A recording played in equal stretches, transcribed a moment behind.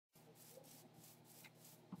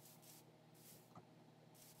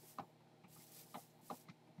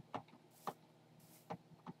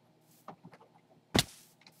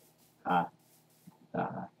Ha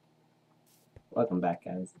ha. Welcome back,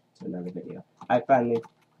 guys, to another video. I finally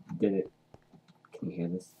did it. Can you hear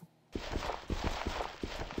this?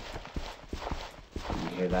 Can you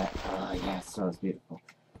hear that? Oh, yeah, it smells beautiful.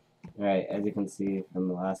 Alright, as you can see from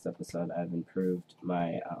the last episode, I've improved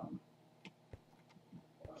my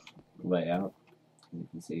layout. You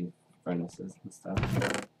can see furnaces and stuff.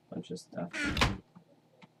 A bunch of stuff.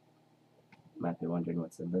 Might be wondering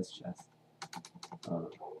what's in this chest.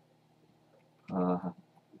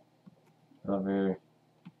 Over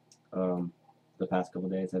the past couple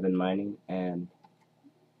days, I've been mining, and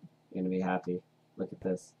you're gonna be happy. Look at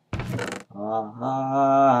this.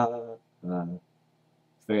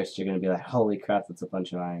 First, you're gonna be like, "Holy crap, that's a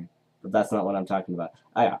bunch of iron." But that's not what I'm talking about.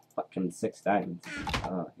 I got fucking 6 diamonds.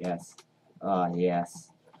 Oh yes. Oh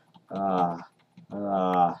yes.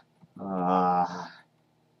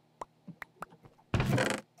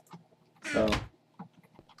 So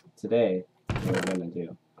today, what we're gonna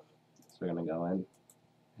do is we're gonna go in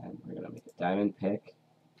and we're gonna make a diamond pick.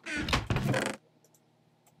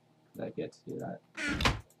 I get to do that.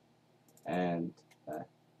 And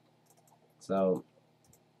so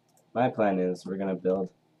my plan is we're gonna build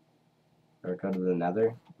or go to the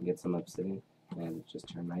nether and get some obsidian and just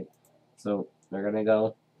turn right. So we're gonna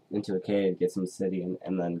go into a cave, get some obsidian,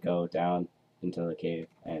 and then go down into the cave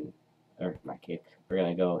and, or not cave, we're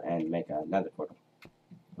gonna go and make a nether portal.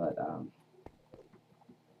 But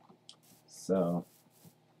so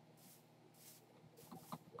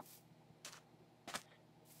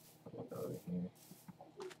I'm gonna go over here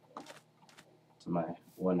to my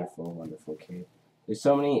wonderful cave. There's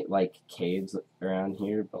so many like caves around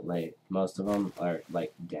here, but like most of them are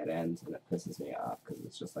like dead ends, and it pisses me off because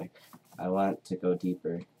it's just like I want to go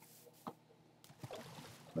deeper,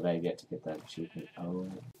 but I get to get that achievement.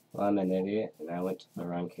 Oh, well, I'm an idiot, and I went to the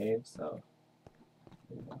wrong cave, so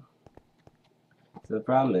you know. So the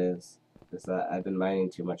problem is that I've been mining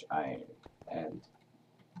too much iron, and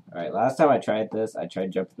alright, last time I tried this, I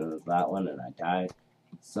tried jumping into that one, and I died,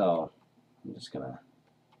 so I'm just gonna,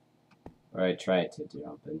 or I tried to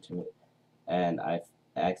jump into it, and I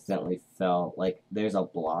accidentally fell. Like, there's a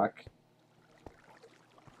block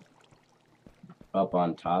up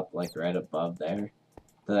on top, like right above there,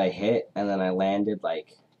 that I hit, and then I landed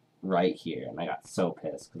like right here, and I got so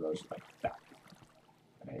pissed because I was just like, ah.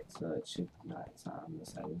 Right, so it should not, it's not on this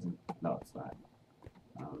side, is it? No, it's not.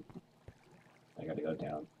 I gotta go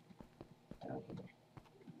down here.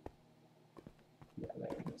 Yeah,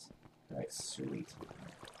 there it is. Alright, sweet.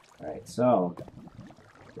 Alright, so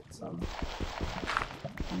get some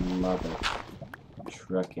mother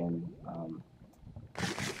trucking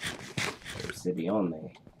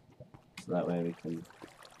obsidian, so that way we can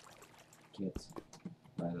get,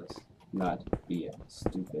 let us not be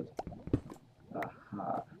stupid.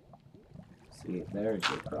 Aha. See, there's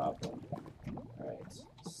your problem. Alright,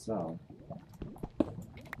 so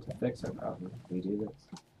to fix our problem, we do this.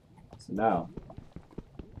 So now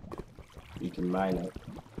you can mine it.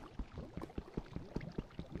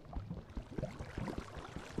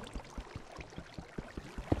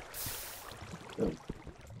 Boom.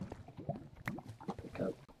 Pick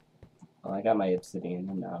up. Well, I got my obsidian,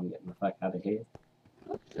 and now I'm getting the fuck out of here.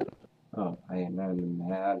 Oh, I am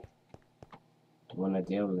man. Don't want to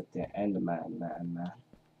deal with the Enderman, man.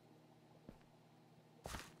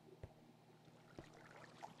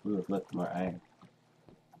 Ooh, look, more iron.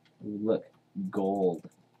 Ooh, look, gold.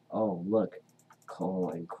 Oh, look, coal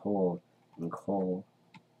and coal and coal.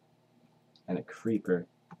 And a creeper.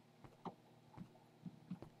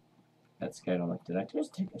 That scared him. Like, did I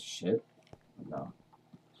just take a shit? No.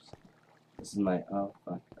 This is my, oh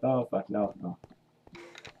fuck, no.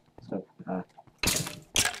 So,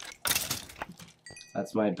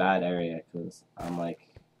 that's my bad area, because I'm like,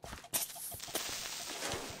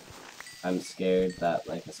 I'm scared that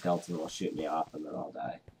like a skeleton will shoot me off and then I'll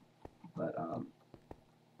die. But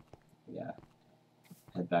yeah.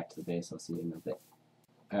 Head back to the base, I'll see you in a bit.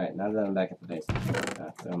 Alright, now that I'm back at the base, I'm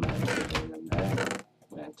gonna throw my obsidian in there.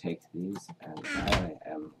 I'm gonna take these, and I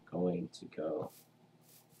am going to go.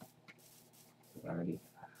 Already,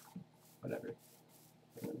 whatever.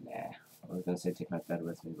 Nah, I was gonna say take my bed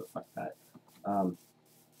with me, but fuck that. I'm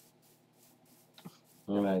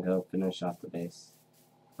gonna go finish off the base.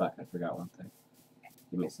 Fuck, I forgot one thing.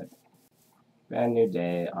 Give me a second. Brand new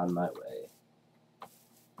day on my way.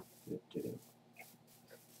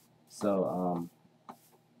 So,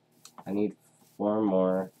 I need 4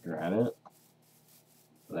 more granite.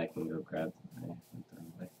 But I can go grab.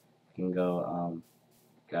 I can go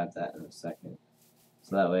grab that in a second.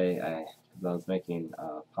 So that way, because I was making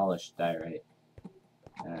polished diorite,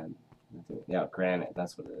 and Yeah, granite.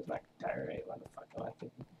 That's what it is. Not diorite. What the fuck am I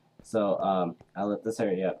thinking? So I lit this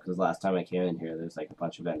area up because last time I came in here, there's like a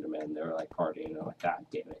bunch of Endermen. They were like partying. And I'm like, God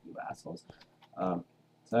damn it, you assholes. So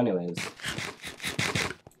anyways,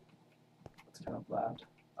 it's kind of loud.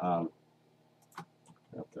 I'll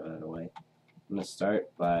throw that away. I'm gonna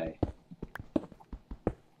start by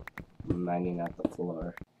mining out the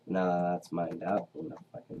floor. Now that that's mined out, I'm gonna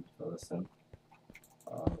fucking fill this in.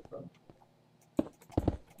 Oh, bro.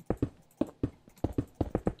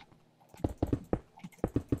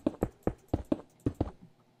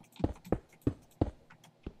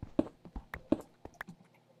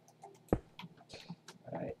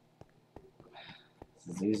 Alright.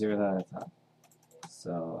 This is easier than I thought.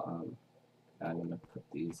 So, I'm gonna put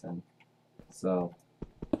these in. So,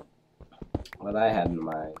 what I had in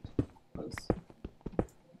mind was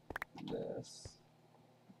this.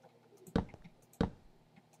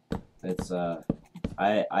 It's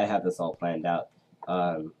I have this all planned out.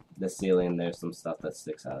 The ceiling, there's some stuff that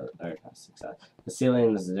sticks out, or not sticks out. The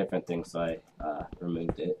ceiling is a different thing, so I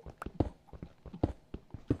removed it.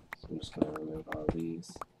 So I'm just gonna remove all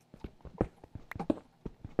these.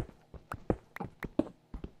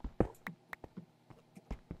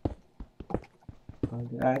 Oh,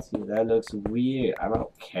 guys, that looks weird. I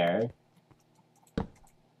don't care.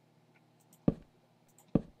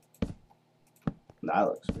 That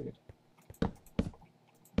looks weird.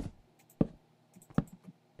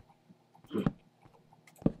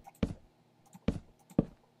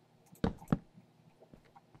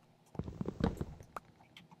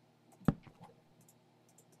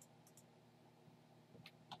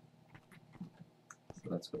 So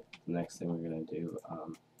that's what the next thing we're gonna do.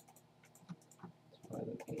 It's more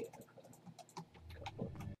than 8.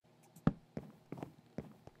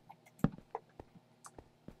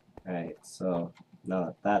 Alright, so now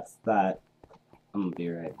that that's that, I'm gonna be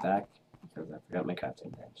right back because I forgot my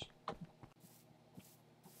crafting bench.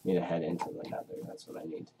 Need to head into the nether, that's what I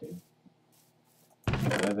need to do. Do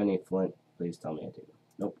I have any flint? Please tell me I do.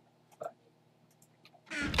 Nope. Fuck.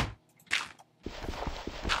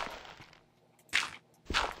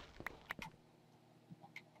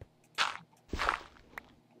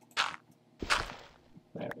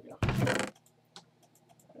 There we go. Alright.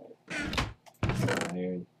 Some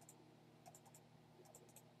iron.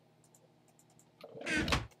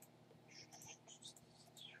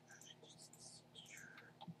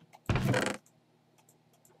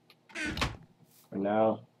 For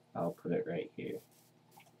now, I'll put it right here.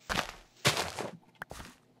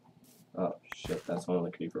 Oh shit, that's one of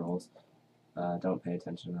the creeper holes. Don't pay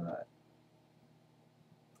attention to that.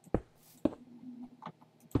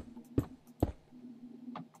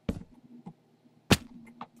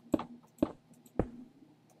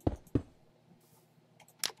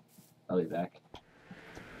 I'll be back.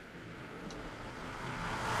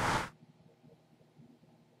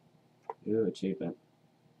 Ooh, achievement.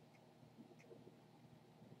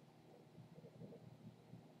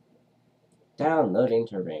 Downloading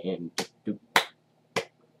terrain. Doop.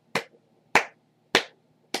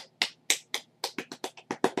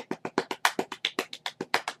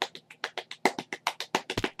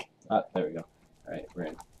 Ah, there we go. Alright, we're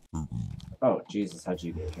in. Oh, Jesus, how'd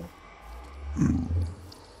you get here?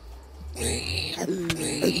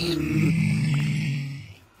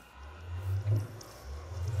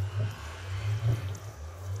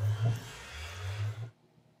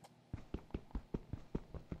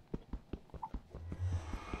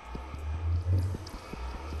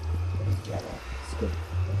 Yeah, let's go.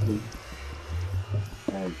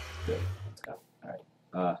 And good. Let's go.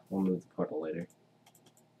 Alright. We'll move the portal later.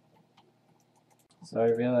 So I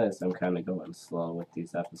realized I'm kind of going slow with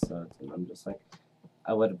these episodes, and I'm just like,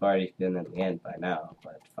 I would have already been in the end by now,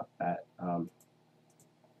 but fuck that.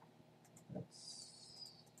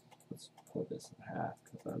 Let's pull this in half,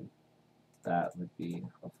 because then that would be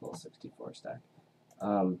a full 64 stack.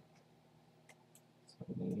 So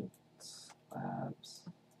we need slabs,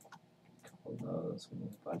 a couple of those, we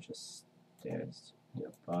need a bunch of stairs, we need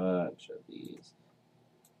a bunch of these.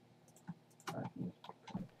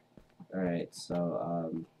 Alright, so,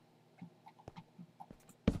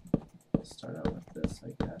 we'll start out with this, I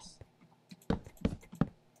guess.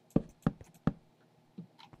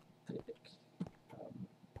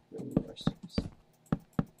 We need more stairs.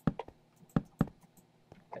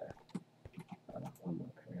 Yeah, one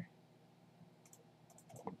more pair.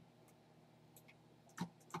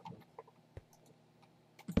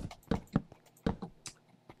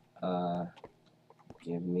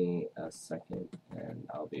 Give me a second and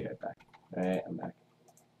I'll be right back. Alright, I'm back.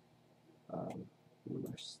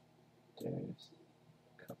 More stairs.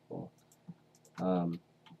 Couple.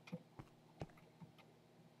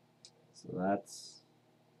 So that's...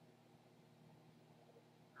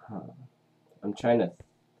 I'm trying to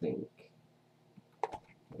think.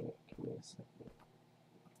 Wait, give me a second.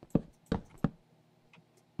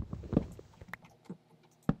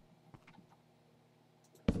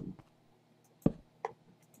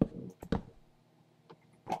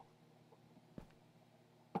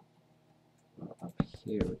 Well, up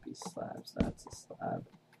here would be slabs. That's a slab.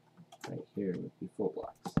 Right here would be full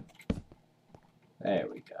blocks. There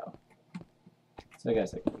we go. So I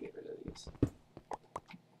guess I can get rid of these.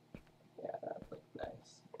 Yeah, that would look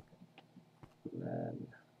nice. And then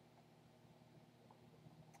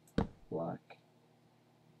block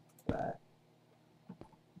that.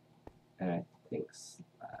 And I think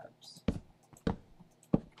slabs.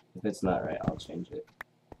 If it's not right, I'll change it.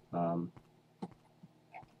 Because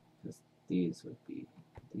these would be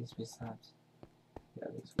slabs?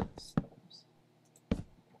 Yeah, these would be slabs.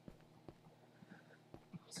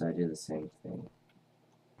 So I do the same thing.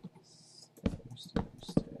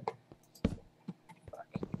 Stair.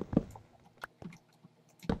 Fuck.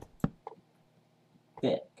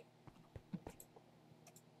 Thick.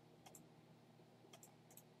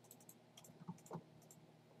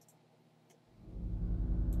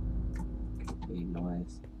 Complete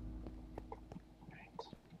noise. Right.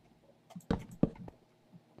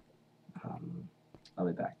 I'll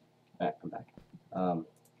be back. Alright, I'm back.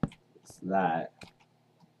 It's that.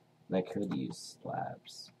 And I could use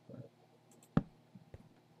slabs, but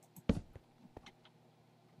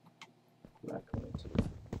I'm not going to.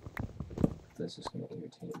 That's just going to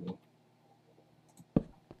irritate me.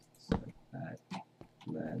 So that,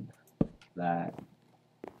 and then that,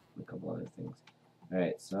 and a couple other things.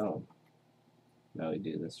 Alright, so now we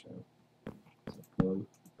do this room. So boom,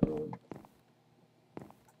 boom,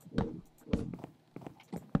 boom, boom.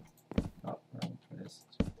 Oh, wrong place.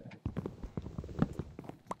 It's right there.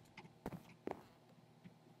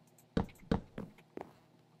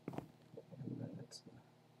 And then it's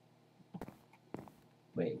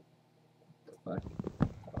wait, the fuck?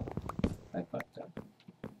 Oh, I fucked up.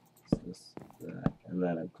 So this, that, and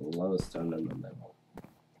then a glowstone in the middle.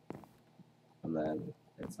 And then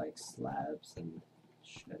it's like slabs and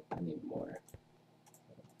shit. I need more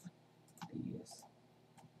of these.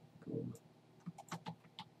 Boom.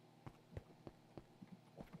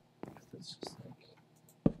 It's just like,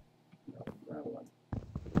 no, that one.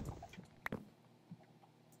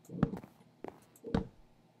 Boom. Boom.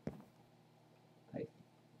 I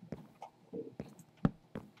think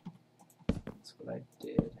that's what I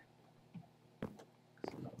did.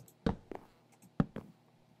 So no.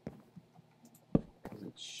 Because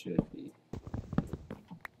it should be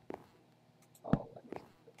all like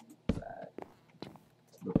that.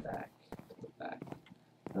 To the back.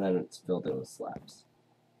 And then it's filled in with slabs.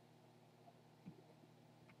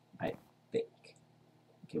 I think.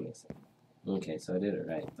 Give me a second. Okay, so I did it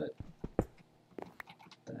right, but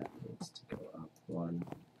that needs to go up one.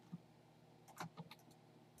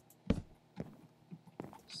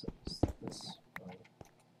 So it's this one.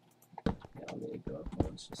 Yeah, I'll need to go up one,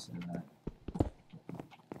 let's just say that.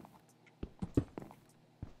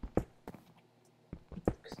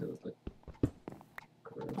 Because it would look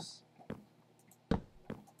gross.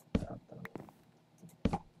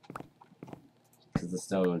 Because the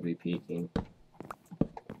stone would be peeking.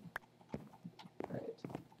 Right.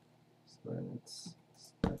 So then it's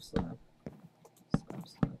slab, slab, slab,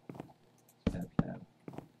 slab, slab,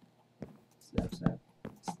 slab, slab, slab,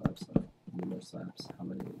 slab, slab. Need more slabs. How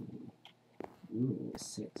many do we need? Ooh,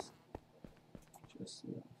 6. Just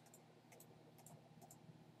enough.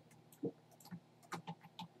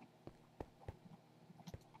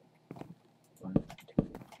 One, 2,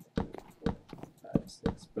 3, 4, 5,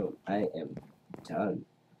 6. Boom. I am done.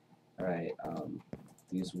 Alright,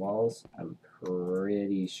 these walls, I'm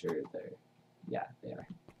pretty sure they're, yeah, they are.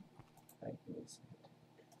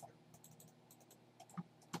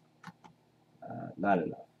 Not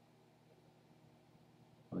enough.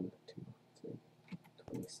 1, 2, 3,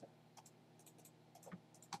 27.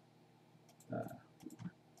 There we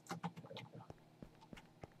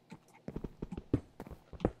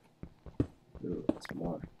go. Ooh, it's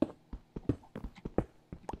more.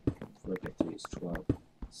 4 by 3 is 12.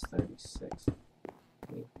 It's 36.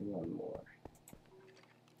 Make one more.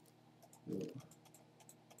 Ooh.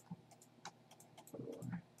 One more.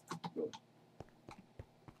 Ooh.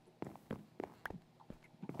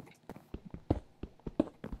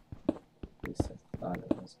 At least I thought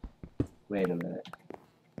it was. Wait a minute.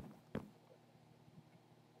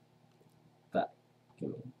 But, give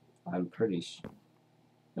me. I'm pretty sure.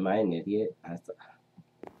 Am I an idiot? I thought.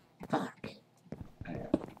 Fuck. I am.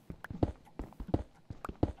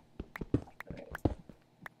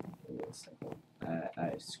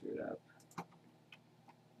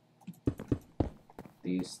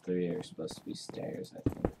 these three are supposed to be stairs, I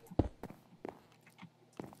think.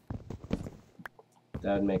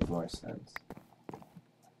 That would make more sense.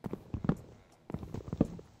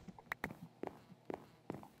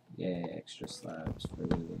 Yay, extra slabs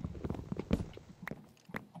for me.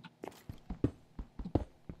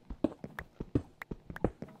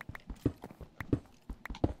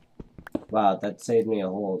 Wow, that saved me a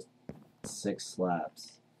whole 6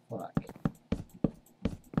 slabs. Fuck.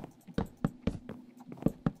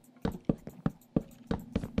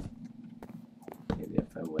 Maybe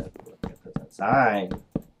if I went look at the design.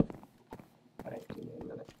 Alright, give me a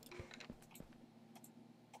minute.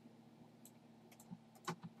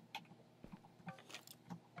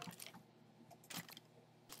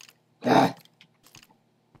 Ah!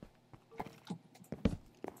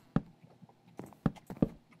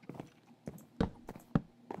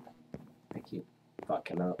 I keep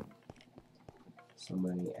fucking up. So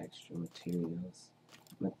many extra materials.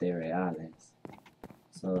 Materiales.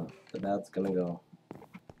 So the belt's gonna go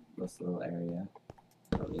this little area.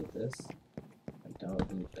 I don't need this. I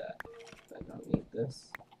don't need that. I don't need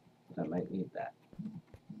this. But I might need that.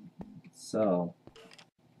 So,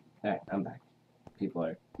 alright, I'm back. People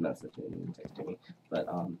are messaging and texting me. But,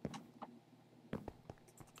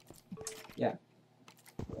 yeah.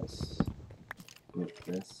 Let's move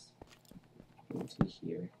this into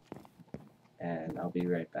here. And I'll be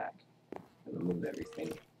right back. I'm gonna move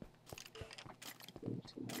everything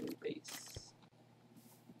into my new base.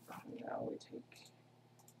 Now we take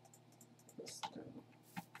this down.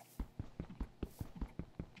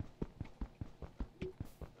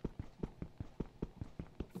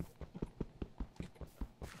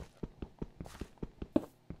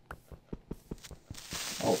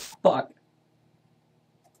 Oh, fuck!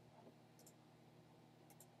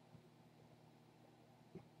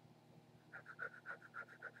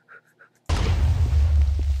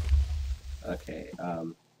 Okay,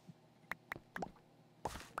 well,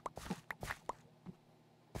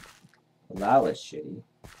 that was shitty.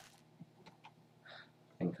 I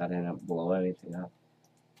think I didn't blow anything up.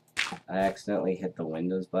 I accidentally hit the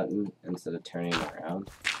Windows button instead of turning around.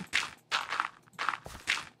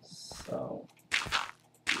 So,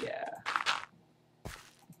 yeah.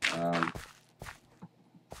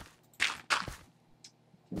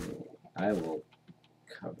 I will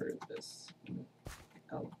cover this.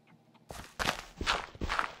 I'll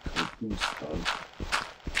stone.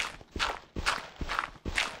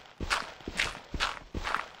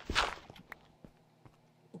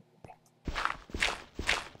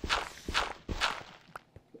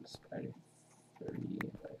 Spider 30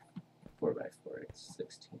 by 4 by 4, it's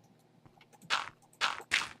 16.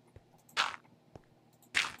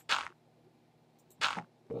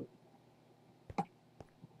 What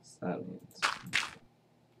that means?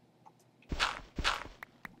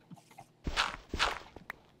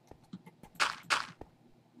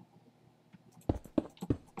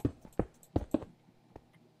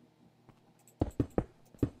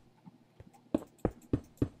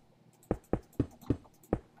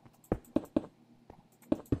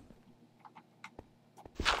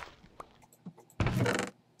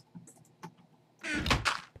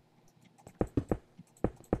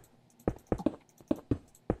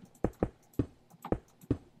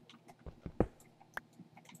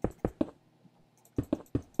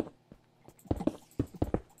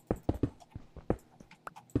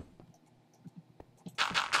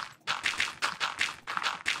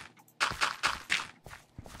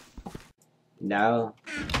 Now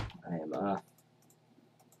I am off.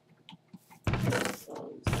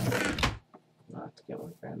 So I'll have to get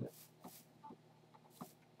more granite.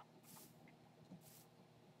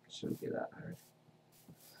 Shouldn't be that hard.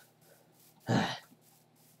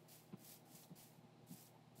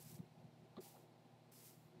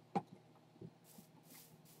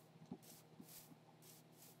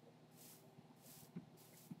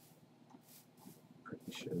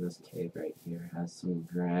 Pretty sure this cave right here has some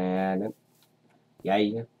granite. Yeah,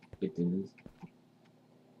 it does.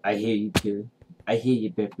 I hear you, kid. I hear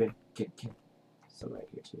you, baby. Some right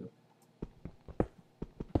here too.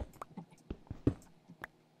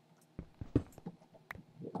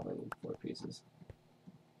 I only need 4 pieces.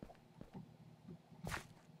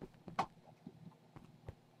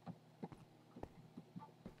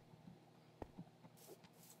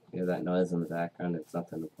 You hear that noise in the background? It's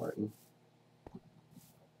nothing important.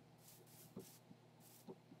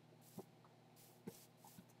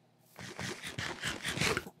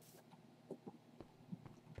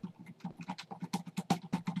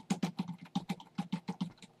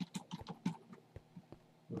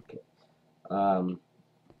 Okay.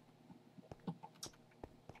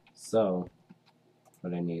 So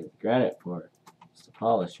what I needed the granite for is to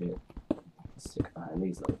polish it. Stick it behind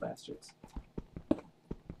these little bastards.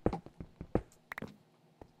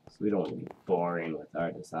 So we don't want to be boring with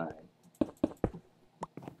our design.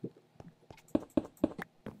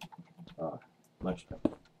 Oh, much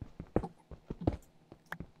better.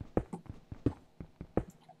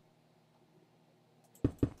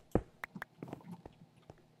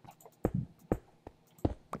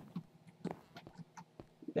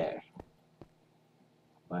 There.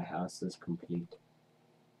 My house is complete.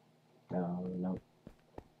 No.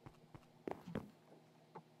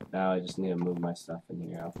 Now I just need to move my stuff in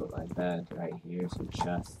here. I'll put my bed right here, some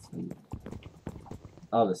chests, and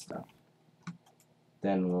all this stuff.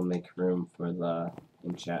 Then we'll make room for the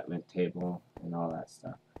enchantment table and all that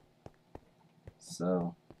stuff.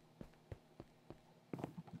 So,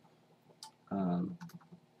 I'm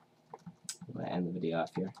going to end the video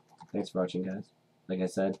off here. Thanks for watching, guys. Like I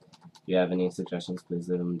said, if you have any suggestions, please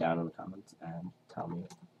leave them down in the comments and tell me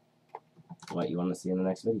what you want to see in the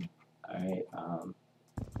next video. Alright, I'll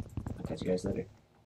catch you guys later.